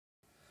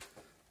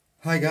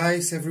Hi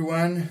guys,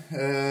 everyone.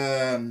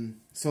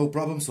 So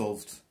problem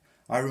solved.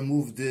 I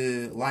removed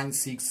the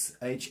Line6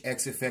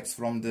 HX effects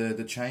from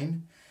the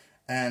chain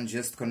and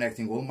just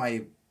connecting all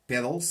my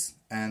pedals,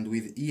 and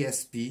with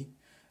ISP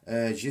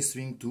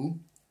G-String II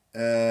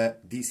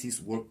this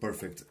is work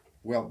perfect.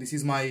 Well, this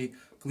is my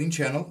clean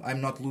channel. I'm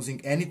not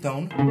losing any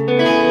tone.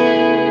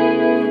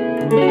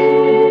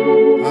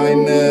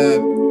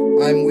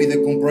 I'm with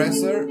a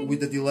compressor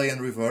with the delay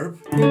and reverb,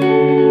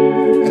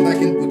 and I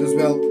can put as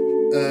well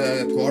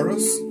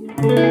chorus.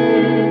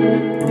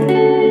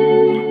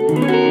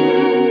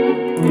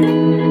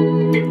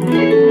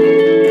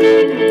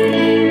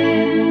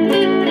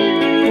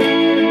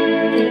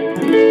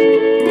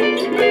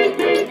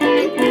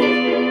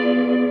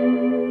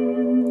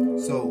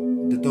 So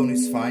the tone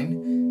is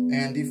fine,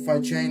 and if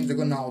I change the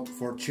gun out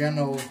for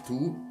channel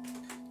 2,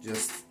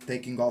 just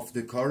taking off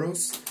the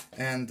chorus,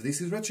 and this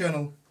is red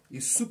channel,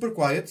 is super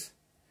quiet.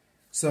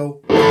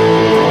 So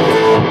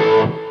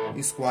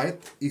it's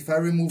quiet. If I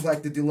remove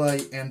like the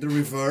delay and the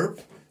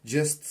reverb,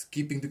 just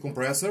keeping the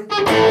compressor,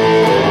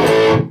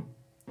 I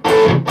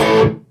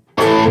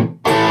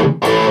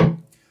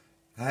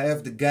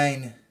have the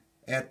gain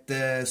at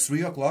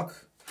 3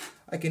 o'clock.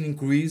 I can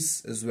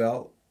increase as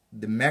well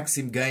the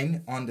maximum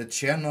gain on the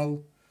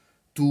channel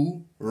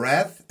 2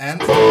 red,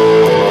 and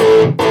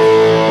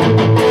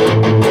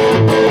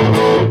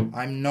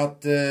I'm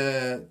not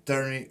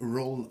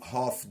roll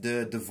off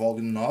the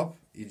volume knob.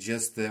 It's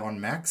just on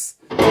max.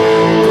 So,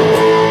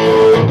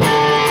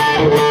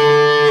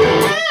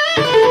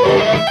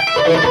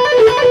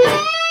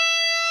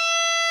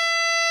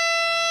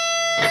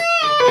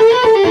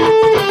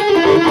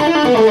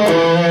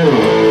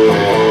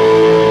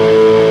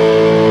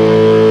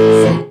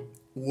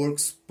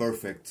 works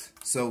perfect.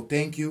 So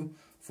thank you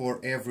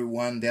for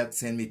everyone that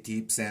sent me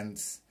tips, and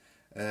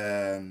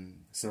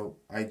so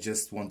I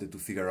just wanted to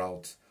figure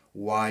out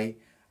why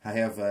I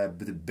have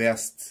the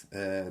best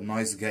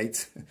noise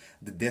gate,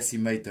 the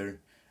decimator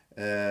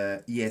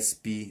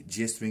ISP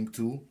G-String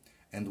II,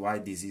 and why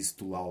this is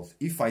too loud.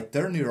 If I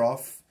turn it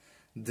off,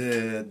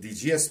 the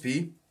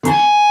GSP,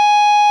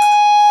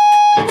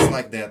 it's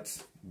like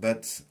that,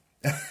 but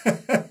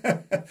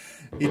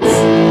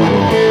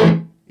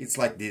it's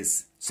like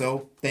this.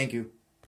 So thank you.